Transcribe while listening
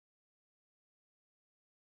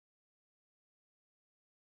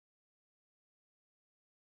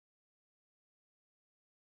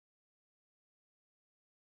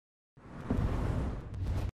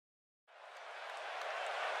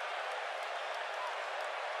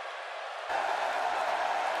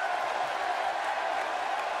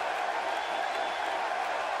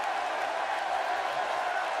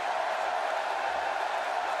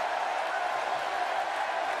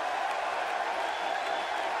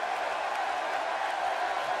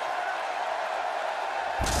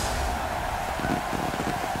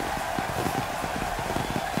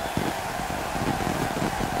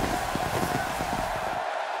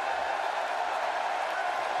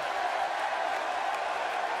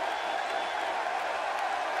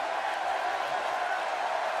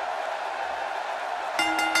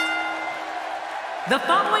The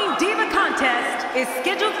following Diva contest is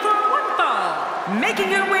scheduled for one fall. Making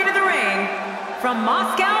her way to the ring from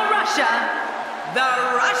Moscow, Russia, the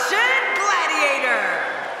Russian Gladiator.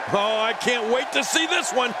 Oh, I can't wait to see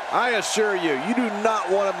this one. I assure you, you do not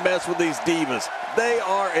want to mess with these divas. They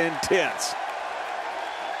are intense.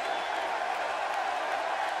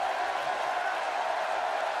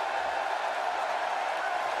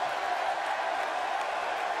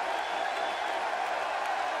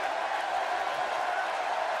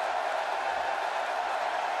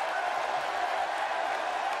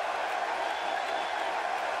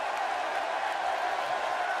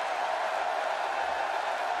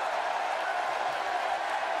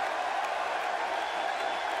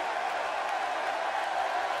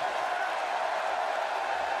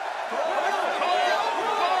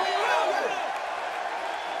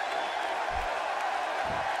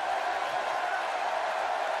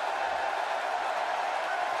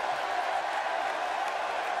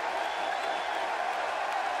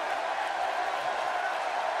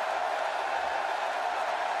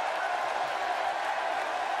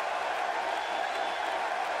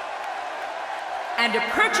 And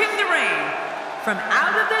approaching the ring from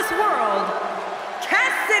out of this world,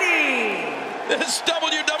 Cassidy! This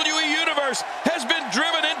WWE Universe has been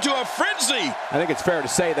driven into a frenzy. I think it's fair to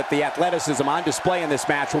say that the athleticism on display in this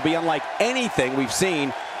match will be unlike anything we've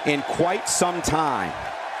seen in quite some time.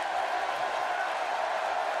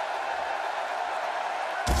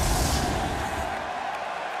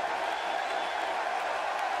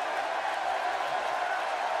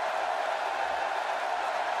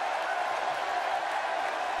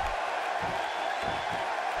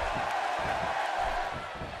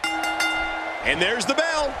 And there's the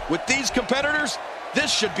bell. With these competitors, this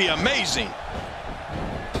should be amazing.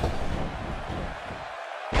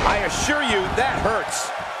 I assure you, that hurts.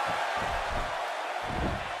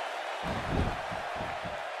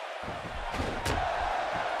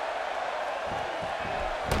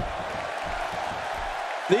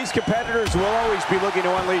 These competitors will always be looking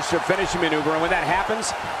to unleash their finishing maneuver, and when that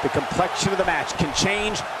happens, the complexion of the match can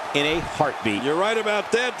change in a heartbeat. You're right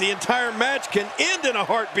about that. The entire match can end in a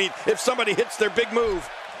heartbeat if somebody hits their big move.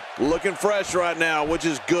 Looking fresh right now, which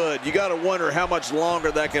is good. You got to wonder how much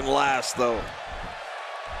longer that can last, though.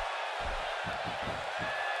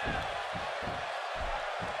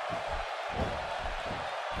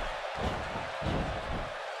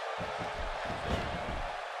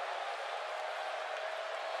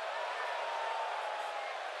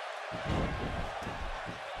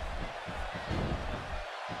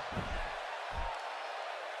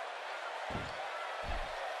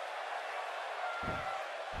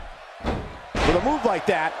 With a move like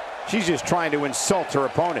that, she's just trying to insult her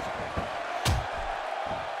opponent.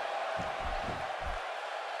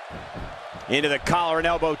 Into the collar and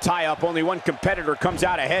elbow tie-up. Only one competitor comes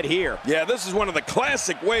out ahead here. Yeah, this is one of the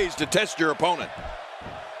classic ways to test your opponent.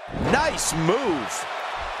 Nice move.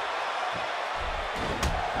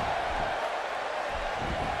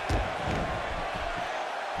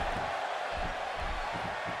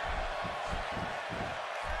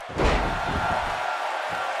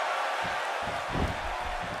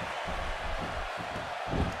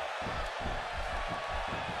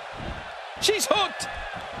 She's hooked.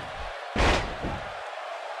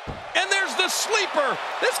 And there's the sleeper.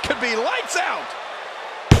 This could be lights out.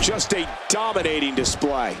 Just a dominating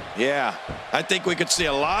display. Yeah, I think we could see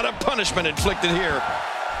a lot of punishment inflicted here.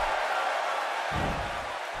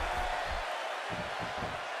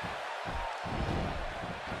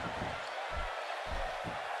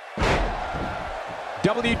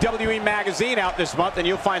 WWE Magazine out this month, and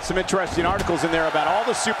you'll find some interesting articles in there about all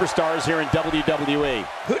the superstars here in WWE.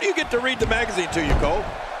 Who do you get to read the magazine to, you Cole?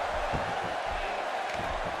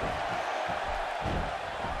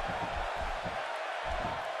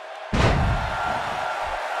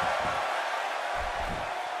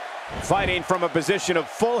 Fighting from a position of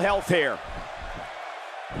full health here.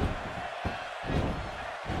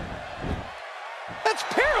 That's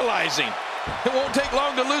paralyzing. It won't take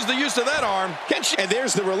long to lose the use of that arm. Can she? And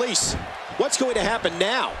there's the release. What's going to happen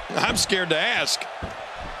now? I'm scared to ask.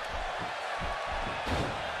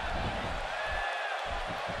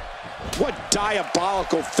 What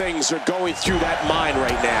diabolical things are going through that mind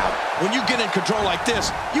right now? When you get in control like this,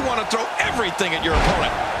 you want to throw everything at your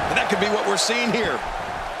opponent. And that could be what we're seeing here.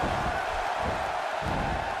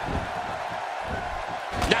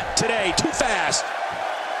 Not today, too fast.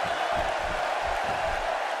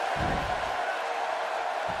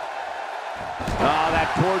 Oh, that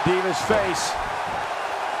poor Diva's face.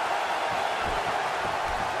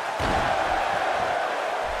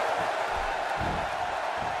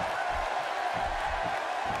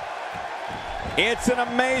 It's an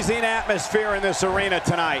amazing atmosphere in this arena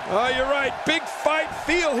tonight. Oh, you're right. Big fight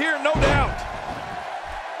feel here, no doubt.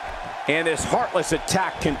 And this heartless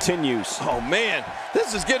attack continues. Oh, man.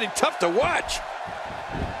 This is getting tough to watch.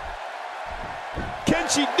 Can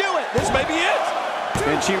she do it? This may be it.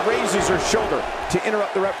 And she raises her shoulder to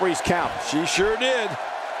interrupt the referee's count. She sure did.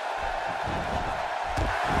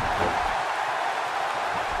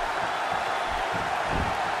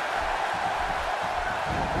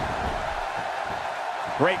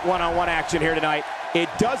 Great one-on-one action here tonight. It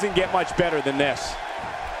doesn't get much better than this.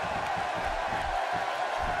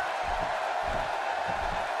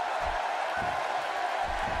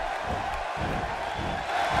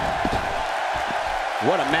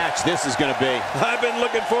 What a match this is going to be. I've been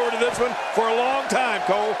looking forward to this one for a long time,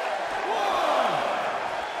 Cole.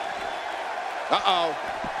 Uh-oh.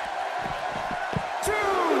 2,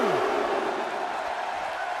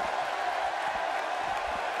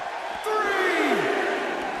 3.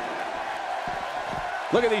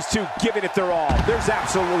 Look at these two giving it their all. There's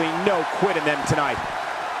absolutely no quit in them tonight.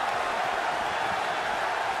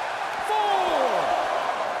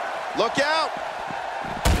 4. Look out.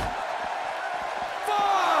 5.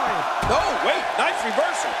 Oh, wait. Nice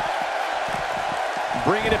reversal.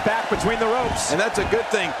 Bringing it back between the ropes. And that's a good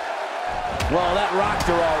thing. Well, that rocked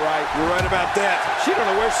her all right. You're right about that. She don't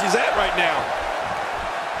know where she's at right now.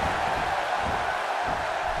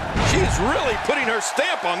 She's really putting her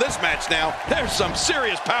stamp on this match now. There's some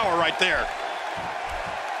serious power right there.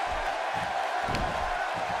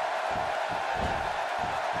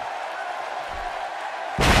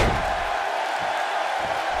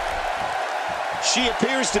 She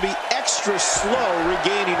appears to be extra slow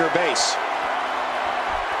regaining her base.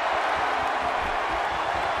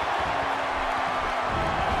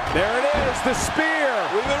 There it is, the spear.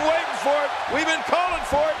 We've been waiting for it. We've been calling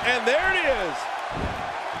for it, and there it is.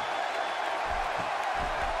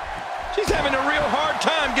 She's having a real hard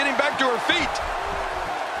time getting back to her feet.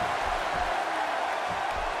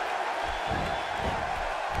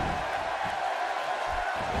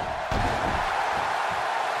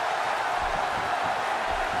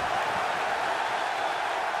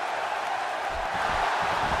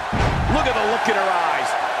 Look at the look in her eyes.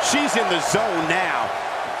 She's in the zone now.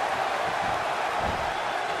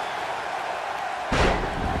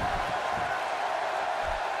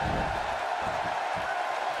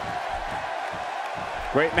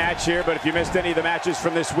 Great match here, but if you missed any of the matches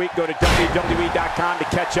from this week, go to WWE.com to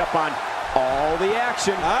catch up on all the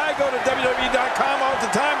action. I go to WWE.com all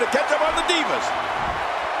the time to catch up on the Divas.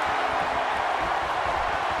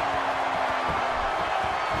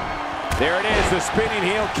 There it is, the spinning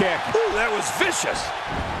heel kick. Ooh, that was vicious.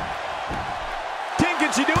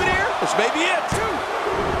 Can she do it here? This may be it.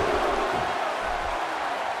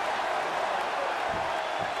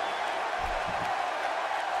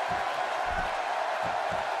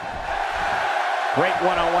 Great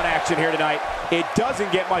one-on-one action here tonight. It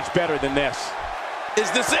doesn't get much better than this.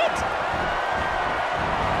 Is this it?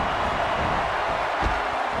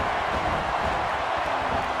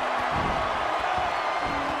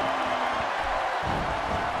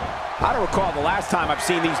 I don't recall the last time I've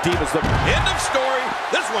seen these Divas look. End of story.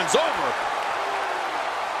 This one's over.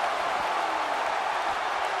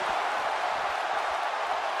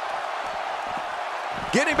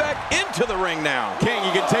 Getting back into the ring now. King,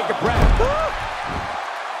 you can take a breath.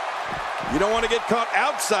 You don't want to get caught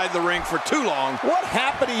outside the ring for too long. What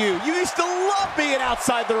happened to you? You used to love being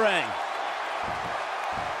outside the ring.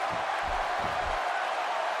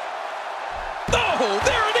 Oh,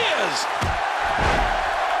 there it is.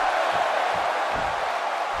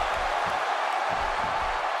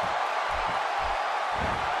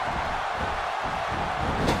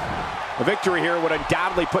 A victory here would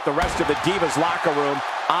undoubtedly put the rest of the Divas locker room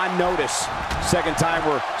on notice. Second time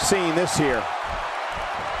we're seeing this here.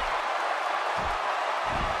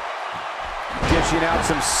 Dishing out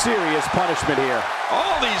some serious punishment here.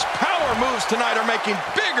 All these power moves tonight are making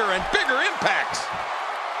bigger and bigger impacts.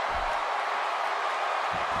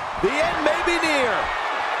 The end may be near.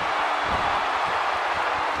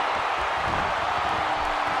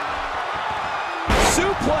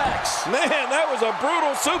 Suplex. Man, that was a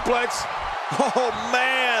brutal suplex. Oh,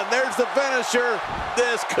 man, there's the finisher.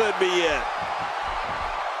 This could be it.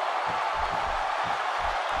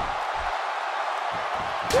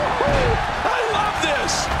 I love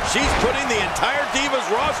this. She's putting the entire Divas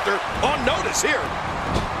roster on notice here.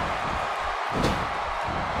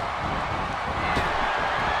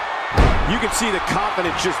 You can see the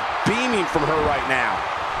confidence just beaming from her right now.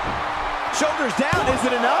 Shoulders down, is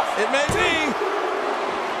it enough? It may be.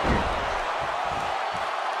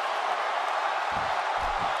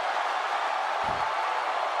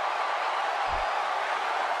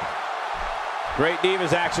 Great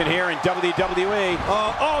Divas action here in WWE.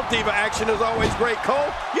 All Diva action is always great,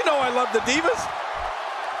 Cole. You know I love the Divas.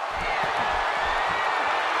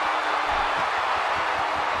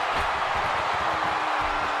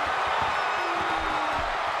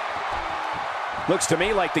 Looks to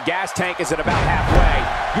me like the gas tank is at about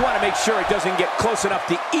halfway. You want to make sure it doesn't get close enough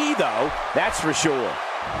to E, though. That's for sure.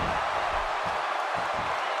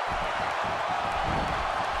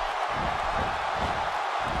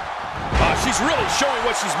 She's really showing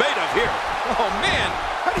what she's made of here. Oh, man.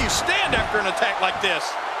 How do you stand after an attack like this?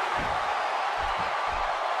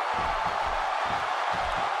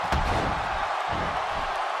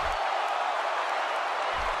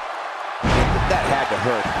 That had to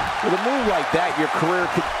hurt. With a move like that, your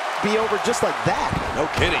career could be over just like that.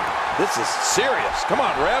 No kidding. This is serious. Come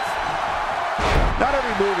on, ref. Not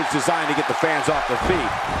every move is designed to get the fans off their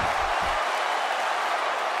feet.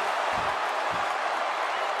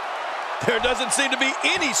 There doesn't seem to be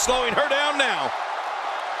any slowing her down now.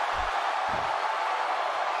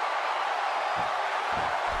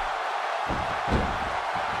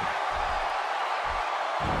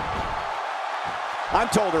 I'm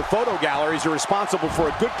told her photo galleries are responsible for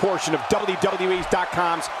a good portion of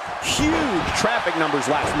WWE's.com's huge traffic numbers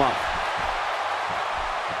last month.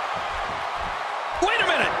 Wait a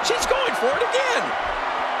minute, she's going for it again.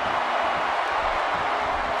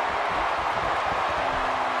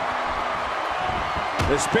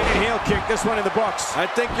 The spinning heel kick, this one in the books. I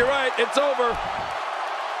think you're right, it's over.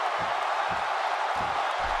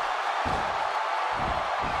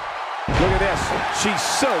 Look at this, she's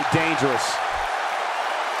so dangerous.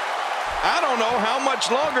 I don't know how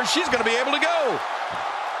much longer she's going to be able to go.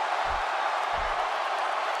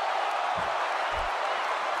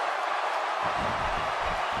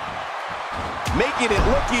 Making it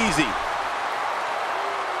look easy.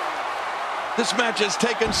 This match has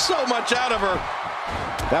taken so much out of her.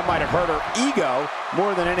 That might have hurt her ego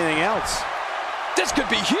more than anything else. This could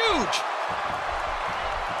be huge.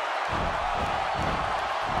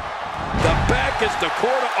 The back is the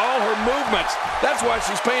core to all her movements. That's why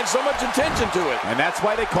she's paying so much attention to it. And that's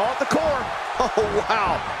why they call it the core. Oh,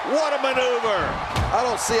 wow. What a maneuver. I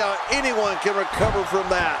don't see how anyone can recover from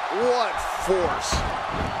that. What force.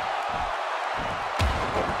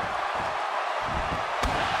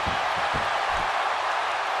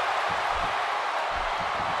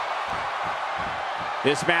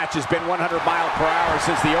 This match has been 100 miles per hour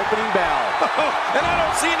since the opening bell. And I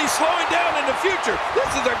don't see any slowing down in the future. This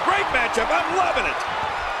is a great matchup. I'm loving it.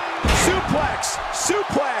 Suplex!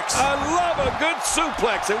 Suplex! I love a good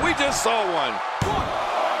suplex, and we just saw one. 1,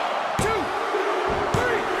 2,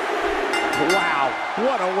 3. Wow,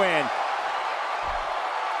 what a win.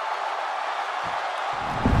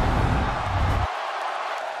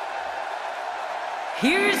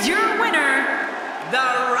 Here's your winner, the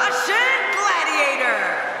Russian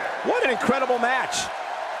Gladiator. What an incredible match.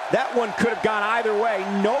 That one could have gone either way.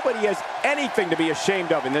 Nobody has anything to be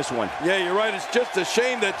ashamed of in this one. Yeah, you're right. It's just a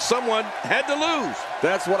shame that someone had to lose.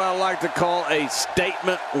 That's what I like to call a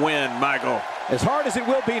statement win, Michael. As hard as it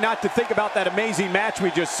will be not to think about that amazing match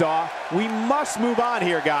we just saw, we must move on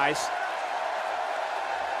here, guys.